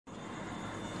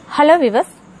Hello viewers,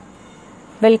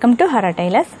 welcome to Hara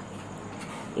tailors.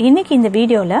 இன்னைக்கு இந்த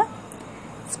வீடியோல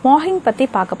smocking பத்தி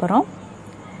பார்க்க போறோம்.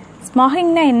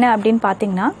 Smockingனா என்ன அப்படினு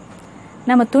பாத்தீங்கன்னா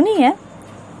நம்ம துணியை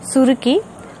சுருக்கி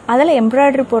அதல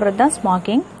எம்ப்ராய்டரி போடுறது தான்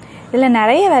smocking. இதுல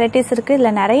நிறைய வெரைட்டிஸ் இருக்கு.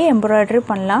 இதுல நிறைய எம்ப்ராய்டரி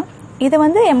பண்ணலாம். இத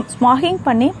வந்து smocking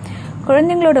பண்ணி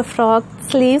குழந்தைகளோட ஃப்ராக்,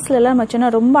 ஸ்லீவ்ஸ்ல எல்லாம்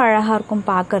வச்சனா ரொம்ப அழகா இருக்கும்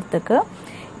பார்க்கிறதுக்கு.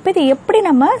 இப்போ இது எப்படி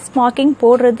நம்ம ஸ்மோக்கிங்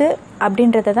போடுறது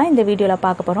அப்படின்றத தான் இந்த வீடியோல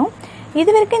பார்க்க போறோம்.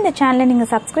 இதுவரைக்கும் இந்த சேனலை நீங்க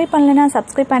சப்ஸ்கிரைப் பண்ணலனா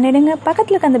சப்ஸ்கிரைப் பண்ணிடுங்க.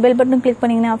 பக்கத்துல இருக்க அந்த பெல் பட்டன் கிளிக்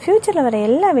பண்ணீங்கன்னா ஃபியூச்சர்ல வர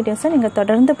எல்லா வீடியோஸும் நீங்க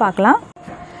தொடர்ந்து பார்க்கலாம்.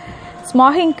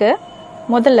 ஸ்மோக்கிங்க்கு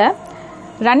முதல்ல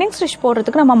ரன்னிங் ஸ்டிச்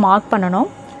போடுறதுக்கு நம்ம மார்க் பண்ணணும்.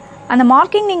 அந்த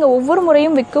மார்க்கிங் நீங்க ஒவ்வொரு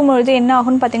முறையும் வைக்கும் பொழுது என்ன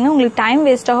ஆகும்னு பாத்தீங்கன்னா உங்களுக்கு டைம்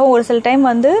வேஸ்ட் ஆகும். ஒரு சில டைம்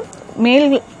வந்து மேல்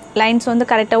லைன்ஸ் வந்து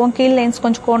கரெக்டாகவும் கீழ் லைன்ஸ்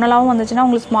கொஞ்சம் கோணலாகவும் வந்துச்சுன்னா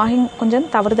உங்களுக்கு ஸ்மோக்கிங் கொஞ்சம்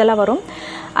தவறுதலாக வரும்.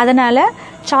 அதனால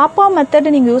சாப்பா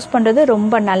மெத்தட் நீங்கள் யூஸ் பண்ணுறது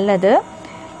ரொம்ப நல்லது.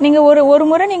 நீங்கள் ஒரு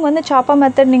முறை நீங்கள் வந்து சாப்பா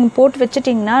மெத்தட் நீங்கள் போட்டு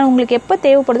வச்சுட்டிங்கன்னா உங்களுக்கு எப்போ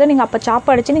தேவைப்படுதோ நீங்கள் அப்போ சாப்பா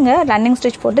அடித்து நீங்கள் ரன்னிங்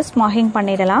ஸ்டிச் போட்டு ஸ்மோக்கிங்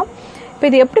பண்ணிடலாம். இப்போ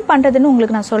இது எப்படி பண்ணுறதுன்னு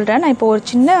உங்களுக்கு நான் சொல்கிறேன். நான் இப்போ ஒரு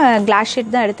சின்ன கிளாஸ்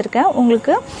ஷீட் தான் எடுத்திருக்கேன்.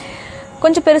 உங்களுக்கு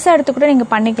கொஞ்சம் பெருசாக எடுத்து கூட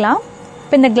நீங்கள் பண்ணிக்கலாம்.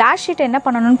 இப்போ இந்த கிளாஸ் ஷீட் என்ன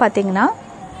பண்ணணும்னு பார்த்தீங்கன்னா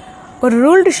ஒரு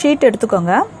ரூல்டு ஷீட்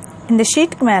எடுத்துக்கோங்க. இந்த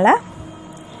ஷீட்டுக்கு மேலே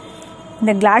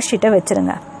இந்த கிளாஸ் ஷீட்டை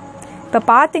வச்சுருங்க. இப்போ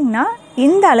பார்த்தீங்கன்னா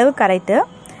இந்த அளவு கரெக்டு.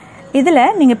 இதில்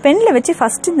நீங்கள் பென்னில் வச்சு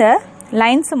ஃபஸ்ட்டு இந்த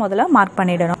லைன்ஸை முதல்ல மார்க்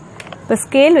பண்ணிடணும். இப்போ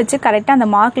ஸ்கேல் வச்சு கரெக்டாக அந்த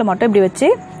மார்க்கில் மட்டும் இப்படி வச்சு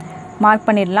மார்க்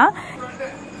பண்ணிடலாம்.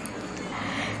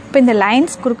 இப்போ இந்த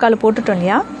லைன்ஸ் குறுக்கால் போட்டுட்டோம்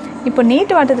இல்லையா, இப்போ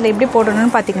நீட்டு வாட்டத்தில் எப்படி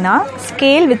போடணும்னு பார்த்தீங்கன்னா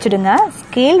ஸ்கேல் வச்சுடுங்க.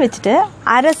 ஸ்கேல் வச்சுட்டு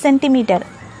 1/2 சென்டிமீட்டர்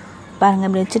பாருங்கள்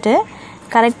இப்படி வச்சுட்டு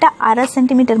கரெக்டாக 1/2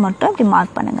 சென்டிமீட்டர் மட்டும் இப்படி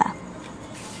மார்க் பண்ணுங்கள்.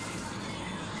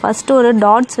 ஃபஸ்ட்டு ஒரு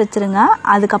டாட்ஸ் வச்சுருங்க.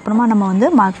 அதுக்கப்புறமா நம்ம வந்து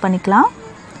மார்க் பண்ணிக்கலாம்.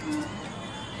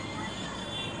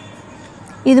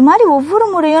 இது மாதிரி ஒவ்வொரு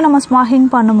முறையும் நம்ம ஸ்மோக்கிங்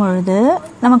பண்ணும்பொழுது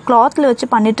நம்ம கிளாத்தில் வச்சு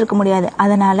பண்ணிகிட்டு இருக்க முடியாது.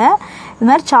 அதனால் இது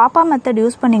மாதிரி சாப்பா மெத்தட்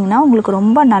யூஸ் பண்ணிங்கன்னா உங்களுக்கு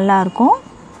ரொம்ப நல்லாயிருக்கும்.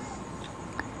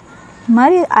 இது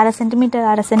மாதிரி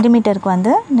 1/2 சென்டிமீட்டருக்கு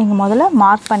வந்து நீங்கள் முதல்ல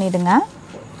மார்க் பண்ணிவிடுங்க.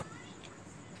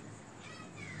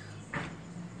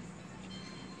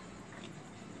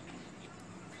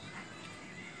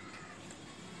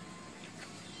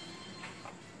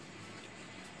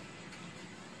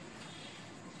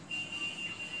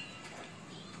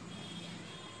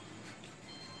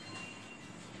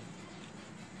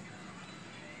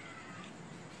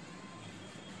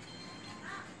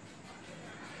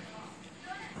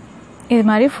 இது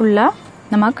மாதிரி ஃபுல்லாக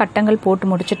நம்ம கட்டங்கள் போட்டு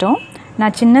முடிச்சிட்டோம்.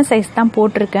 நான் சின்ன சைஸ் தான்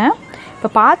போட்டிருக்கேன். இப்போ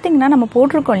பார்த்தீங்கன்னா நம்ம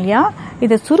போட்டிருக்கோம் இல்லையா,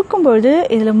 இதை சுருக்கும் பொழுது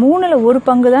இதில் 3/4 ஒரு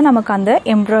பங்கு தான் நமக்கு அந்த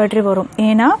எம்ப்ராய்டரி வரும்.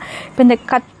 ஏன்னா இப்போ இந்த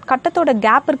கட்டத்தோட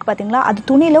கேப் இருக்குது பார்த்தீங்களா, அது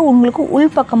துணியில் உங்களுக்கு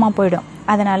உள் பக்கமாக போயிடும்.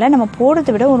 அதனால் நம்ம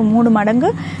போடுறதை விட ஒரு 3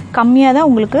 மடங்கு கம்மியாக தான்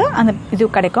உங்களுக்கு அந்த இது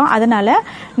கிடைக்கும். அதனால்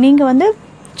நீங்கள் வந்து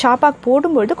சாப்பாக்கு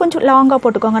போடும்பொழுது கொஞ்சம் லாங்காக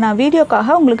போட்டுக்கோங்க. நான்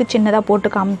வீடியோக்காக உங்களுக்கு சின்னதாக போட்டு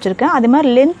காமிச்சிருக்கேன். அது மாதிரி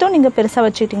லென்த்தும் நீங்கள் பெருசாக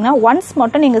வச்சுக்கிட்டிங்கன்னா ஒன்ஸ்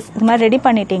மட்டும் நீங்கள் இது மாதிரி ரெடி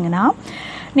பண்ணிட்டீங்கன்னா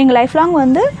நீங்கள் லைஃப் லாங்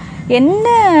வந்து என்ன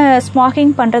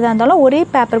ஸ்மோக்கிங் பண்ணுறதா இருந்தாலும் ஒரே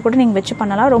பேப்பர் கூட நீங்கள் வச்சு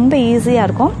பண்ணலாம். ரொம்ப ஈஸியாக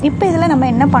இருக்கும். இப்போ இதில் நம்ம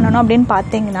என்ன பண்ணணும் அப்படின்னு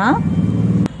பார்த்தீங்கன்னா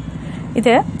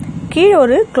இது கீழே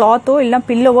ஒரு கிளாத்தோ இல்லை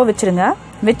பில்லோவோ வச்சுருங்க.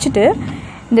 வச்சுட்டு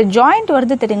இந்த ஜாயிண்ட்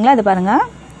வருது தெரியுங்களா, இது பாருங்கள்,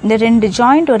 இந்த 2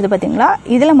 ஜாயிண்ட் வருது பார்த்தீங்களா,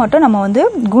 இதில் மட்டும் நம்ம வந்து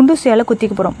குண்டூசியால்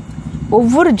குத்திக்க போகிறோம்.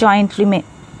 ஒவ்வொரு ஜாயிண்ட்லையுமே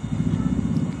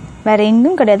வேறு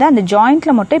எங்கும் கிடையாது. அந்த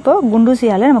ஜாயிண்ட்டில் மட்டும் இப்போ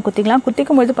குண்டூசியால் நம்ம குத்திக்கலாம்.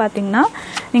 குத்திக்கும் போது பார்த்தீங்கன்னா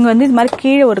நீங்கள் வந்து இது மாதிரி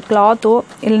கீழே ஒரு கிளாத்தோ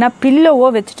இல்லைனா பில்லோவோ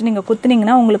வச்சுட்டு நீங்கள்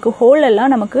குத்துனீங்கன்னா உங்களுக்கு ஹோல்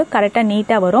எல்லாம் நமக்கு கரெக்டாக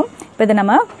நீட்டாக வரும். இப்போ இதை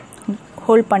நம்ம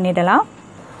ஹோல் பண்ணிடலாம்.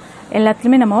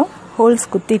 எல்லாத்துலேயுமே நம்ம ஹோல்ஸ்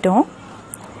குத்திட்டோம்.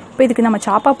 இப்போ இதுக்கு நம்ம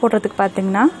சாப்பா போடுறதுக்கு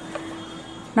பார்த்தீங்கன்னா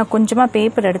நான் கொஞ்சமாக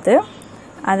பேப்பர் எடுத்து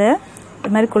அதை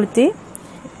இது மாதிரி கொளுத்தி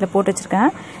இதில் போட்டு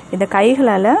வச்சுருக்கேன். இந்த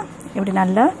கைகளால் இப்படி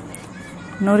நல்லா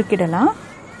நொறுக்கிடலாம்.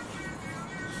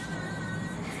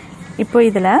 இப்போ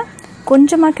இதில்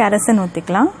கொஞ்சமாக கெரசன்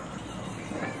ஊற்றிக்கலாம்.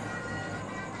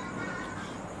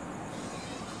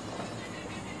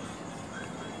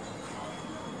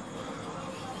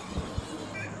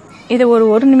 இதை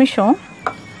ஒரு நிமிஷம்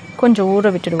கொஞ்சம்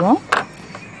ஊற விட்டுடுவோம்.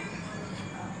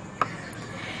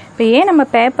 இப்போ ஏன் நம்ம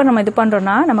பேப்பர் நம்ம இது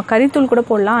பண்ணுறோன்னா நம்ம கரித்தூள் கூட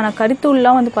போடலாம். ஆனால்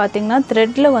கரித்தூள்லாம் வந்து பார்த்திங்கன்னா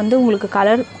த்ரெட்டில் வந்து உங்களுக்கு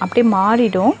கலர் அப்படியே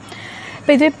மாறிடும்.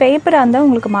 இப்போ இதுவே பேப்பராக இருந்தால்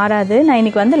உங்களுக்கு மாறாது. நான்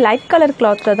இன்றைக்கி வந்து லைட் கலர்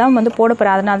கிளாத்தில் தான் வந்து போட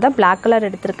போகிறேன். அதனால தான் பிளாக் கலர்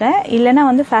எடுத்திருக்கேன். இல்லைனா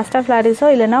வந்து ஃபேஸ்டா ஃப்ளாரிஸோ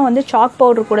இல்லைனா வந்து சாக்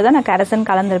பவுடர் கூட தான் நான் கெரசன்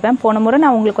கலந்துருப்பேன். போன முறை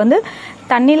நான் உங்களுக்கு வந்து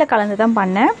தண்ணியில் கலந்து தான்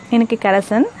பண்ணேன். எனக்கு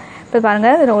கெரசன் இப்போ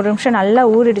பாருங்கள் ஒரு நிமிஷம் நல்லா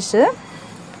ஊறிடுச்சு.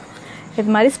 இது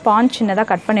மாதிரி ஸ்பாஞ்ச் சின்னதாக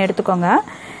கட் பண்ணி எடுத்துக்கோங்க.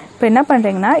 இப்போ என்ன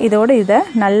பண்ணுறீங்கன்னா இதை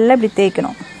நல்லா இப்படி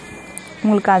தேய்க்கணும்.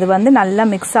 உங்களுக்கு அது வந்து நல்லா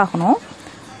மிக்ஸ் ஆகணும்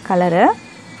கலரு.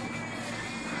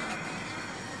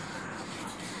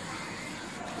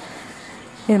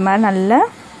 இது மாதிரி நல்லா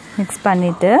மிக்ஸ்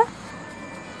பண்ணிவிட்டு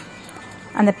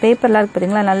அந்த பேப்பர்லாம் இருக்குது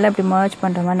பார்த்தீங்களா, நல்லா இப்படி மர்ஜ்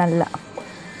பண்ணுற மாதிரி நல்லா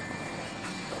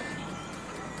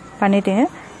பண்ணிவிட்டு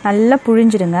நல்லா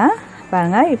புழிஞ்சிடுங்க.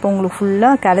 பாருங்கள், இப்போ உங்களுக்கு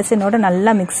ஃபுல்லாக கெரசினோட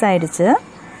நல்லா மிக்ஸ் ஆகிடுச்சு.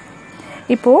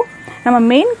 இப்போது நம்ம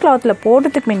மெயின் கிளாத்தில்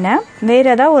போடுறதுக்கு முன்ன வேறு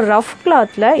ஏதாவது ஒரு ரஃப்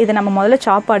கிளாத்தில் இதை நம்ம முதல்ல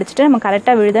சாப் அடிச்சுட்டு நம்ம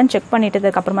கரெக்டாக விழுதான்னு செக்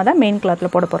பண்ணிட்டதுக்கப்புறமா தான் மெயின்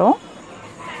கிளாத்தில் போட போகிறோம்.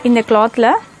 இந்த கிளாத்தில்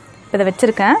இதை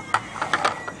வச்சுருக்கேன்.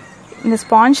 இந்த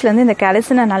ஸ்பாஞ்ச்லேருந்து இந்த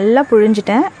கெரசினை நல்லா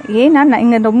புழிஞ்சிட்டேன். ஏன்னா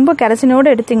இங்கே ரொம்ப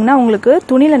கெரசினோடு எடுத்திங்கன்னா உங்களுக்கு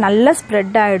துணியில் நல்லா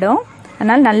ஸ்ப்ரெட் ஆகிடும்.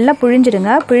 அதனால் நல்லா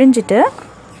புழிஞ்சிடுங்க. புழிஞ்சிட்டு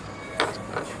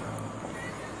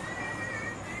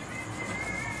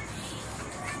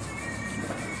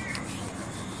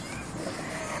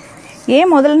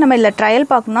ஏன் முதல்ல நம்ம இதில் ட்ரையல்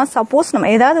பார்க்கணும்னா, சப்போஸ் நம்ம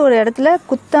ஏதாவது ஒரு இடத்துல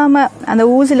குத்தாமல் அந்த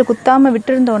ஊசியில் குத்தாமல்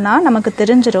விட்டுருந்தோன்னா நமக்கு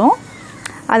தெரிஞ்சிடும்.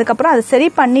 அதுக்கப்புறம் அதை சரி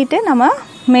பண்ணிவிட்டு நம்ம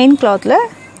மெயின் கிளாத்தில்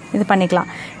இது பண்ணிக்கலாம்.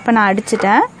 இப்போ நான்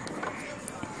அடிச்சிட்டேன்.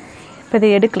 இப்போ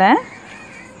இதை எடுக்கிறேன்.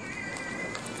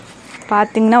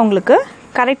 பார்த்திங்கன்னா உங்களுக்கு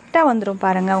கரெக்டாக வந்துடும்.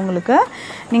 பாருங்கள், உங்களுக்கு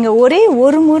நீங்கள் ஒரே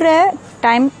ஒரு முறை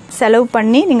டைம் செலவு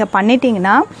பண்ணி நீங்கள்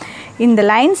பண்ணிட்டீங்கன்னா இந்த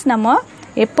லைன்ஸ் நம்ம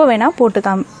எப்போ வேணால் போட்டு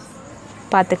தான்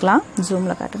பார்த்துக்கலாம்.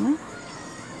 ஜூமில் காட்டுங்க.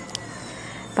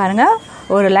 பாருங்கள்,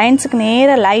 ஒரு லைன்ஸுக்கு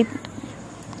நேராக லைட்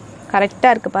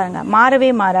கரெக்டாக இருக்குது. பாருங்கள், மாறவே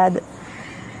மாறாது.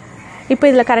 இப்போ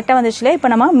இதில் கரெக்டாக வந்துச்சுல. இப்போ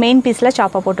நம்ம மெயின் பீஸில்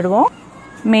சாப்பாக போட்டுடுவோம்.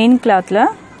 மெயின் கிளாத்தில்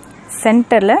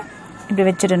சென்டரில் இப்படி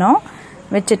வச்சிடணும்.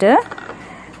 வச்சுட்டு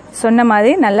சொன்ன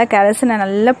மாதிரி நல்லா கெரசினை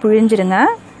நல்லா பிழிஞ்சிடுங்க.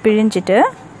 பிழிஞ்சிட்டு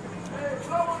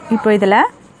இப்போ இதில்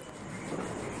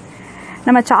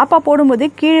நம்ம சாப்பா போடும்போது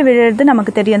கீழே விழுறது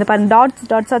நமக்கு தெரியும். அந்த பாருங்க,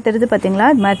 டாட்ஸாக தெரியுது பார்த்தீங்களா,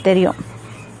 இது மாதிரி தெரியும்.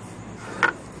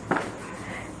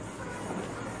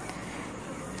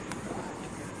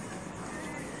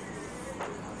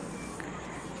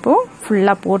 இப்போது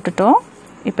ஃபுல்லாக போட்டுட்டோம்.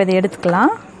 இப்போ இதை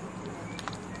எடுத்துக்கலாம்.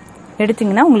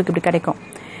 எடுத்திங்கன்னா உங்களுக்கு இப்படி கிடைக்கும்.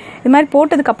 இது மாதிரி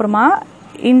போட்டதுக்கப்புறமா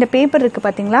இந்த பேப்பர் இருக்குது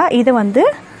பார்த்தீங்களா, இதை வந்து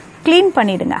க்ளீன்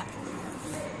பண்ணிவிடுங்க.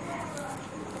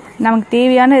 நமக்கு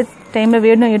தேவையான டைமில்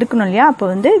வேணும் எடுக்கணும் இல்லையா, அப்போ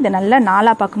வந்து இதை நல்லா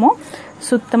நாலா பக்கமும்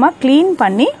சுத்தமாக க்ளீன்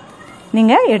பண்ணி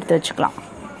நீங்கள் எடுத்து வச்சுக்கலாம்.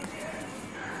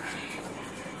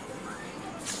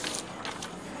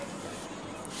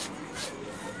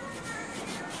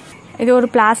 இது ஒரு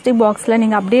பிளாஸ்டிக் பாக்ஸில்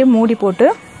நீங்கள் அப்படியே மூடி போட்டு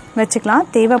வச்சுக்கலாம்.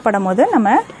 தேவைப்படும் போது நம்ம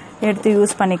எடுத்து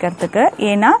யூஸ் பண்ணிக்கிறதுக்கு.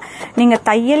 ஏன்னா நீங்கள்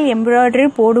தையல் எம்ப்ராய்டரி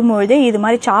போடும்பொழுது இது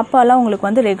மாதிரி சாப்பாலாம் உங்களுக்கு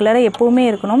வந்து ரெகுலராக எப்போவுமே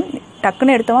இருக்கணும்.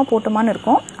 டக்குன்னு எடுத்தோமா போட்டோமான்னு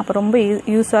இருக்கும். அப்போ ரொம்ப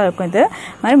யூஸாக இருக்கும். இது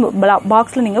மாதிரி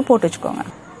பாக்ஸில் நீங்கள் போட்டு வச்சுக்கோங்க.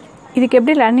 இதுக்கு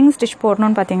எப்படி ரன்னிங் ஸ்டிச்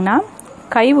போடணும்னு பார்த்தீங்கன்னா,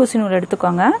 கை ஊசி நூல்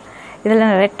எடுத்துக்கோங்க. இதில்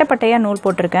நான் ரெட்டைப்பட்டையாக நூல்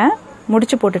போட்டிருக்கேன்.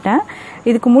 முடிச்சு போட்டுட்டேன்.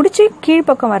 இதுக்கு முடிச்சு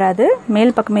கீழ்ப்பக்கம் வராது,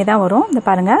 மேல் பக்கமே தான் வரும். இந்த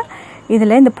பாருங்கள்,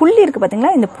 இதில் இந்த புள்ளி இருக்குது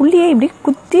பார்த்தீங்களா, இந்த புள்ளியை இப்படி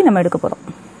குத்தி நம்ம எடுக்க போகிறோம்.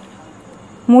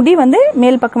 முடி வந்து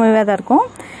மேல் பக்கமே தான் இருக்கும்.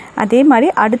 அதே மாதிரி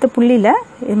அடுத்த புள்ளியில்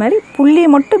இது மாதிரி புள்ளியை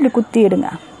மட்டும் இப்படி குத்தி எடுங்க.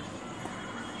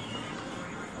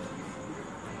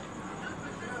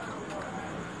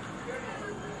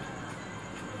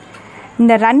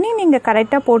 இந்த ரன்னிங் நீங்கள்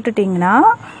கரெக்டாக போட்டுட்டிங்கன்னா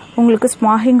உங்களுக்கு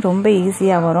ஸ்மாக்கிங் ரொம்ப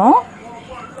ஈஸியாக வரும்.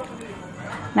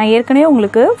 நான் ஏற்கனவே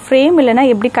உங்களுக்கு ஃப்ரேம் இல்லைன்னா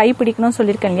எப்படி கை பிடிக்கணும்னு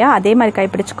சொல்லியிருக்கேன் இல்லையா, அதே மாதிரி கை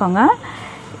பிடிச்சிக்கோங்க.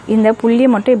 இந்த புள்ளியை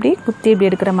மட்டும் இப்படி குத்தி இப்படி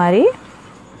எடுக்கிற மாதிரி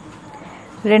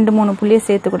 2-3 புள்ளியை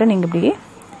சேர்த்து கூட நீங்கள் இப்படி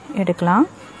எடுக்கலாம்.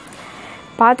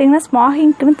 பார்த்தீங்கன்னா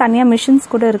ஸ்மாக்கிங்க்குன்னு தனியாக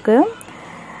மிஷின்ஸ் கூட இருக்குது.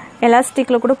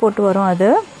 எலாஸ்டிக்கில் கூட போட்டு வரும் அது.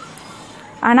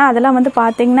 ஆனால் அதெல்லாம் வந்து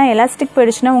பார்த்தீங்கன்னா எலாஸ்டிக்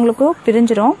போயிடுச்சுன்னா உங்களுக்கு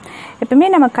பிரிஞ்சிடும். எப்பவுமே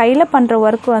நம்ம கையில் பண்ணுற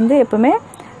ஒர்க் வந்து எப்பவுமே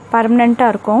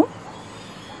பர்மனெண்ட்டாக இருக்கும்.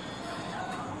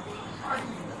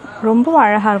 ரொம்ப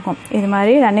அழகாக இருக்கும் இது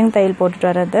மாதிரி ரன்னிங் தையல்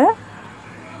போட்டுட்டு வர்றது.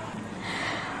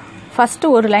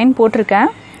 ஃபஸ்ட்டு ஒரு லைன் போட்டிருக்கேன்.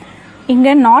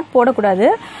 இங்கே நாட் போடக்கூடாது.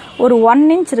 ஒரு 1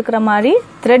 இன்ச் இருக்கிற மாதிரி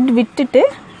த்ரெட் விட்டுட்டு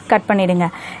கட் பண்ணிவிடுங்க.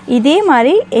 இதே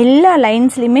மாதிரி எல்லா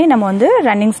லைன்ஸ்லையுமே நம்ம வந்து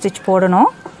ரன்னிங் ஸ்டிச் போடணும்.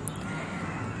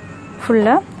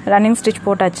 ஃபுல்லாக ரன்னிங் ஸ்டிச்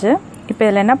போட்டாச்சு. இப்போ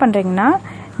இதில் என்ன பண்ணுறீங்கன்னா,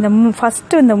 இந்த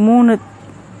ஃபஸ்ட்டு இந்த 3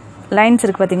 லைன்ஸ்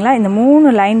இருக்குது பார்த்தீங்களா, இந்த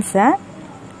 3 லைன்ஸை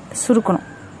சுருக்கணும்.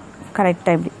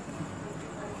 கரெக்டாக இப்படி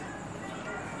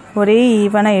ஒரே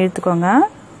ஈவனாக இழுத்துக்கோங்க.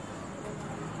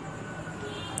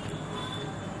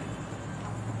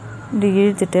 இப்படி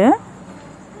இழுத்துட்டு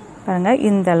பாருங்கள்,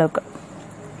 இந்த அளவுக்கு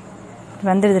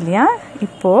வந்துடுது இல்லையா.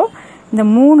 இப்போது இந்த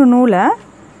 3 நூலை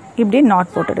இப்படி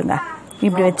நாட் போட்டுடுங்க.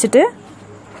 இப்படி வச்சுட்டு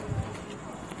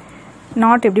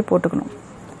நாட் இப்படி போட்டுக்கணும்.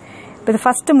 இப்போ இது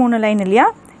ஃபஸ்ட்டு 3 லைன் இல்லையா,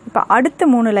 இப்போ அடுத்த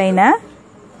 3 லைனை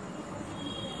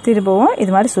திரும்பவும்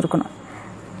இது மாதிரி சுருக்கணும்.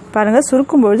 பாருங்கள்,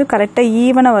 சுருக்கும்பொழுது கரெக்டாக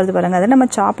ஈவனாக வருது பாருங்கள். அதை நம்ம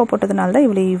சாப்பா போட்டதுனால தான்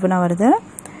இவ்வளோ ஈவனாக வருது.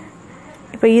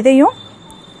 இப்போ இதையும்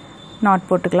நாட்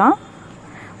போட்டுக்கலாம்.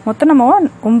 மொத்தம் நம்ம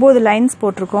 9 லைன்ஸ்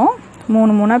போட்டிருக்கோம்.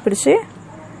 3 பிரித்து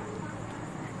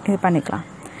இது பண்ணிக்கலாம்.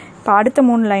 இப்போ அடுத்த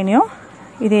 3 லைனையும்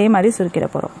இதே மாதிரி சுருக்கிட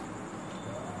போகிறோம்.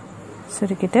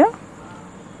 சுருக்கிட்டு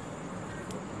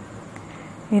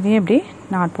இதையும் இப்படி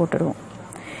நாட் போட்டுடுவோம்.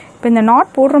 இப்போ இந்த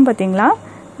நாட் போடுறோம் பார்த்தீங்களா,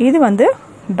 இது வந்து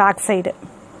பேக் சைடு.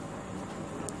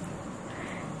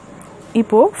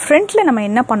 இப்போது ஃப்ரண்ட்டில் நம்ம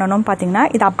என்ன பண்ணணும் பார்த்தீங்கன்னா,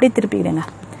 இதை அப்படியே திருப்பிடுங்க.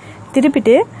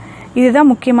 திருப்பிட்டு இதுதான்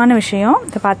முக்கியமான விஷயம்,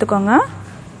 இதை பார்த்துக்கோங்க.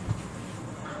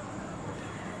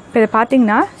 இப்போ இதை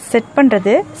பார்த்தீங்கன்னா செட்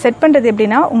பண்ணுறது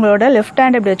எப்படின்னா, உங்களோட லெஃப்ட்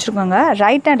ஹேண்ட் இப்படி வச்சுருக்கோங்க,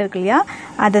 ரைட் ஹேண்ட் இருக்கு இல்லையா,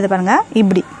 அது பாருங்கள்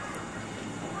இப்படி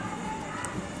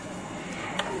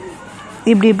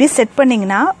இப்படி செட்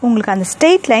பண்ணிங்கன்னா உங்களுக்கு அந்த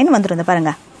ஸ்ட்ரெயிட் லைன் வந்துடும்.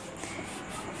 பாருங்கள்,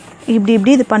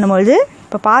 இப்படி இது பண்ணும்பொழுது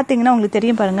இப்போ பார்த்தீங்கன்னா உங்களுக்கு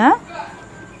தெரியும் பாருங்கள்,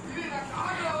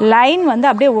 லைன் வந்து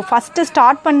அப்படியே ஃபஸ்ட்டு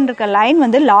ஸ்டார்ட் பண்ணிருக்க லைன்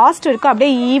வந்து லாஸ்ட் வரைக்கும்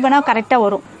அப்படியே ஈவனாக கரெக்டாக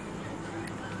வரும்.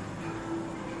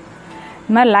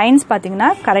 இது மாதிரி லைன்ஸ் பார்த்தீங்கன்னா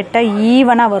கரெக்டாக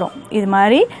ஈவனாக வரும். இது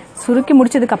மாதிரி சுருக்கி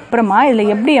முடிச்சதுக்கப்புறமா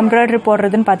இதில் எப்படி எம்ப்ராய்டரி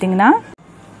போடுறதுன்னு பார்த்தீங்கன்னா,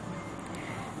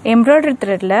 எம்ப்ராய்டரி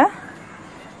த்ரெட்டில்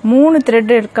 3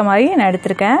 த்ரெட் இருக்க மாதிரி நான்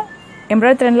எடுத்திருக்கேன்.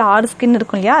 எம்ப்ராய்டரி த்ரெட்டில் 6 ஸ்கின்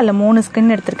இருக்கும் இல்லையா, அதில் 3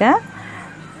 ஸ்கின் எடுத்திருக்கேன்.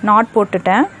 நாட்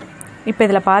போட்டுட்டேன். இப்போ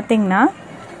இதில் பார்த்தீங்கன்னா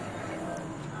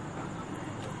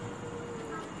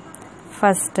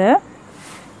ஃபஸ்ட்டு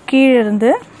கீழே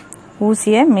இருந்து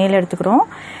ஊசியை மேலே எடுத்துக்கிறோம்.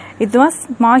 இதுதான்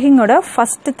ஸ்மாகிங்கோட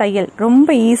ஃபஸ்ட்டு தையல்,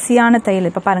 ரொம்ப ஈஸியான தையல்.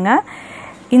 இப்போ பாருங்கள்,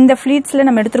 இந்த ஃப்ளீட்ஸில்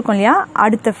நம்ம எடுத்துருக்கோம் இல்லையா,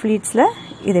 அடுத்த ஃப்ளீட்ஸில்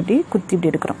இது இப்படி குத்தி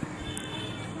இப்படி எடுக்கிறோம்.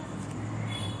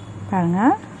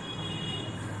 பாருங்கள்,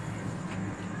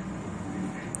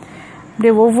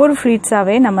 இப்படி ஒவ்வொரு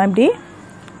ஃப்ளீட்ஸாகவே நம்ம இப்படி.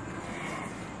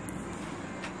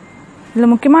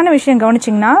 இதில் முக்கியமான விஷயம்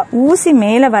கவனிச்சிங்கன்னா, ஊசி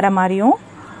மேலே வர மாதிரியும்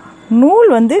நூல்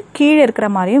வந்து கீழே இருக்கிற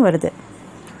மாதிரியும் வருது.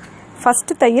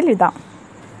 ஃபஸ்ட்டு தையல் இதான்,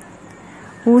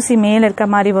 ஊசி மேலே இருக்கிற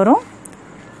மாதிரி வரும்,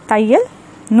 தையல்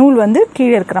நூல் வந்து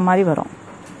கீழே இருக்கிற மாதிரி வரும்.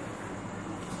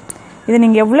 இதை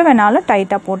நீங்கள் எவ்வளோ வேணாலும்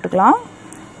டைட்டாக போட்டுக்கலாம்.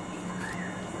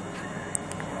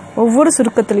 ஒவ்வொரு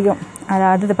சுருக்கத்துலேயும்,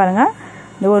 அதாவது இது பாருங்கள்,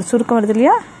 இந்த ஒரு சுருக்கம் வருது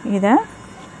இல்லையா, இதை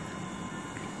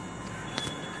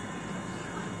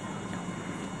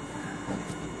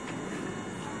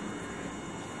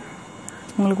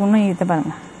உங்களுக்கு இன்னும் இதை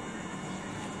பாருங்கள்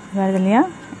வருது இல்லையா,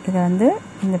 இதை வந்து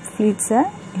இந்த ஃப்ளீட்ஸை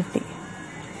இப்படி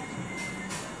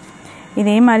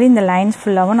இதே மாதிரி இந்த லைன்ஸ்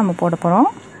ஃபுல்லாகவும் நம்ம போட போகிறோம்.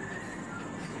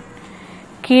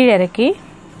 கீழே இறக்கி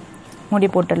முடி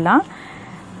போட்டுடலாம்.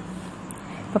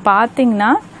 இப்போ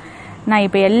பார்த்தீங்கன்னா நான்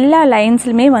இப்போ எல்லா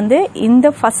லைன்ஸ்லையுமே வந்து இந்த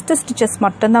ஃபஸ்ட்டு ஸ்டிச்சஸ்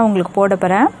மட்டும்தான் உங்களுக்கு போட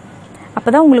போகிறேன். அப்போ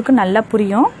தான் உங்களுக்கு நல்லா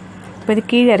புரியும். இப்போ இது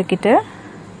கீழே இறக்கிட்டு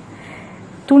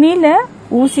துணியில்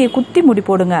ஊசியை குத்தி முடி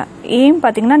போடுங்க. ஏன்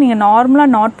பார்த்தீங்கன்னா, நீங்கள்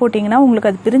நார்மலாக நாட் போட்டிங்கன்னா உங்களுக்கு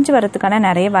அது பிரிஞ்சு வரதுக்கான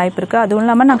நிறைய வாய்ப்பு இருக்குது. அதுவும்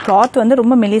இல்லாமல் நான் கிளாத் வந்து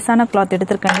ரொம்ப மெலிசான கிளாத்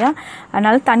எடுத்திருக்கேன் இல்லையா,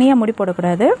 அதனால் தனியாக முடி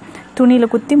போடக்கூடாது,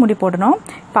 துணியில் குத்தி முடி போடணும்.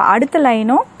 இப்போ அடுத்த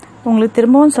லைனும் உங்களுக்கு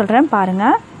திரும்பவும் சொல்கிறேன்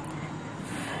பாருங்கள்.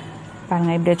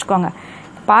 இப்படி வச்சுக்கோங்க.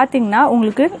 பார்த்தீங்கன்னா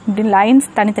உங்களுக்கு இப்படி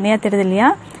லைன்ஸ் தனித்தனியாக தெரியுது இல்லையா.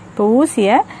 இப்போ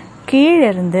ஊசியை கீழே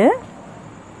இருந்து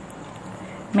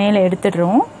மேலே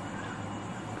எடுத்துடுறோம்.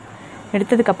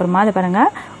 எடுத்ததுக்கப்புறமா அதை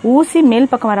பாருங்கள், ஊசி மேல்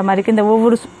பக்கம் வர மாதிரி இந்த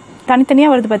ஒவ்வொரு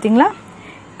தனித்தனியாக வருது பார்த்தீங்களா.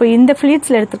 இப்போ இந்த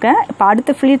ஃப்ளீட்ஸில் எடுத்துருக்கேன், இப்போ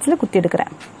அடுத்த ஃப்ளீட்ஸில் குத்தி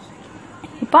எடுக்கிறேன்.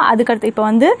 இப்போ அதுக்கடுத்து இப்போ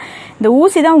வந்து இந்த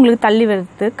ஊசி தான் உங்களுக்கு தள்ளி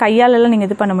வருது, கையாலெல்லாம் நீங்கள்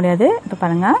இது பண்ண முடியாது. இப்போ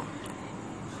பாருங்கள்,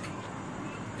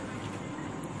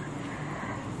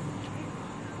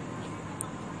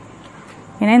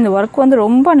 ஏன்னா இந்த ஒர்க் வந்து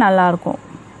ரொம்ப நல்லாயிருக்கும்.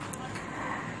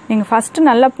 நீங்கள் ஃபஸ்ட்டு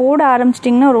நல்லா போட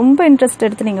ஆரம்பிச்சிட்டிங்கன்னா ரொம்ப இன்ட்ரெஸ்ட்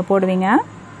எடுத்து நீங்கள் போடுவீங்க.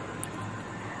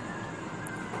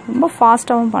 ரொம்ப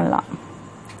ஃபாஸ்ட்டாகவும் பண்ணலாம்.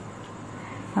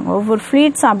 ஒவ்வொரு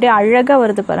ஃப்ளீட்ஸும் அப்படியே அழகாக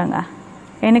வருது பாருங்கள்.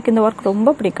 எனக்கு இந்த ஒர்க் ரொம்ப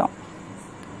பிடிக்கும்.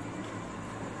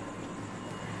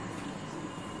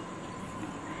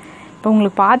 இப்போ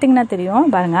உங்களுக்கு பார்த்தீங்கன்னா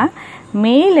தெரியும் பாருங்கள்,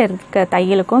 மேலே இருக்க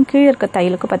தையலுக்கும் கீழே இருக்க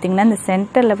தையலுக்கும் பார்த்தீங்கன்னா இந்த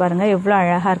சென்டரில் பாருங்கள் எவ்வளோ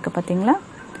அழகாக இருக்குது பார்த்தீங்களா.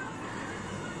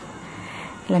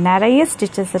 இதில் நிறைய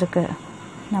ஸ்டிச்சஸ் இருக்குது.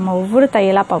 நம்ம ஒவ்வொரு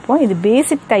தையலாக பார்ப்போம். இது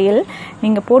பேசிக் தையல்,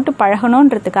 நீங்கள் போட்டு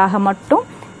பழகணுன்றதுக்காக மட்டும்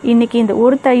இன்றைக்கி இந்த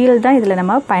ஒரு தையல் தான் இதில்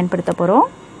நம்ம பயன்படுத்த போகிறோம்.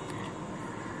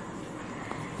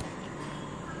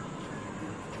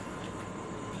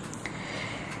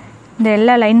 இந்த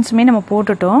எல்லா லைன்ஸுமே நம்ம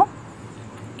போட்டுட்டோம்.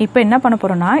 இப்போ என்ன பண்ண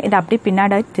போகிறோன்னா, இதை அப்படியே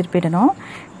பின்னாடி திருப்பிடணும்.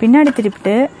 பின்னாடி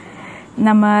திருப்பிட்டு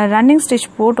நம்ம ரன்னிங் ஸ்டிச்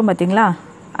போட்டோம் பார்த்தீங்களா,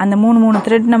 அந்த 3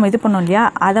 த்ரெட் நம்ம இது பண்ணோம் இல்லையா,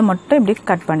 அதை மட்டும் இப்படி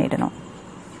கட் பண்ணிடணும்.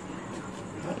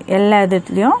 எல்லா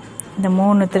இதுலேயும் இந்த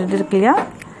 3 த்ரெட் இருக்கு இல்லையா,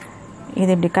 இதை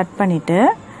இப்படி கட் பண்ணிவிட்டு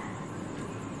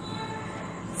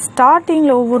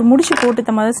ஸ்டார்டிங்கில் ஒவ்வொரு முடிச்சு போட்டு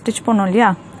நம்ம ஸ்டிச் பண்ணோம் இல்லையா,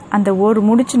 அந்த ஒரு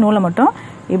முடிச்சு நூலை மட்டும்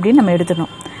இப்படி நம்ம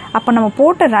எடுத்துடணும். அப்போ நம்ம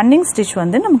போட்ட ரன்னிங் ஸ்டிச்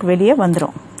வந்து நமக்கு வெளியே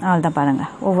வந்துடும். அவ்வளோதான் பாருங்கள்.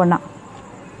 ஒவ்வொன்றா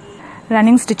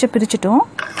ரன்னிங் ஸ்டிச்சை பிரிச்சுட்டோம்.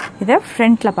 இதை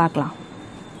ஃப்ரண்ட்டில் பார்க்கலாம்.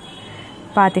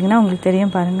 பார்த்தீங்கன்னா உங்களுக்கு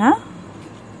தெரியும் பாருங்கள்,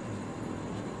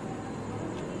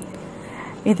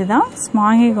 இதுதான்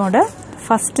ஸ்மாகிங்கோட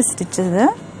ஃபஸ்ட்டு ஸ்டிச். இது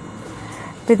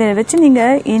இதை வச்சு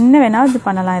நீங்கள் என்ன வேணால் இது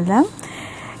பண்ணலாம். இதில்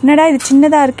என்னடா இது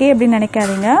சின்னதாக இருக்கே அப்படின்னு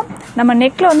நினைக்காதீங்க. நம்ம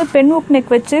நெக்கில் வந்து பென் ஹூக்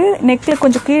நெக் வச்சு நெக்கில்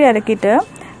கொஞ்சம் கீழே இறக்கிட்டு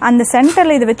அந்த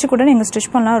சென்டரில் இதை வச்சு கூட நீங்கள்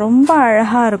ஸ்டிச் பண்ணலாம். ரொம்ப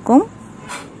அழகாக இருக்கும்.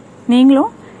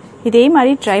 நீங்களும் இதே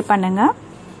மாதிரி ட்ரை பண்ணுங்கள்.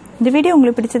 இந்த வீடியோ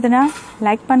உங்களுக்கு பிடிச்சதுன்னா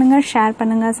லைக் பண்ணுங்கள், ஷேர்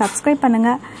பண்ணுங்கள், சப்ஸ்கிரைப்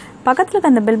பண்ணுங்கள். பக்கத்தில்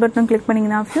இருக்க அந்த பெல் பட்டனும் கிளிக்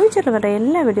பண்ணிங்கன்னா ஃப்யூச்சரில் வர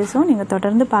எல்லா வீடியோஸும் நீங்கள்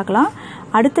தொடர்ந்து பார்க்கலாம்.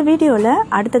 அடுத்த வீடியோவில்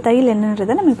அடுத்த தையல்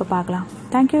என்னன்றதை நம்ம இப்போ பார்க்கலாம்.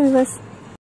 Thank you viewers.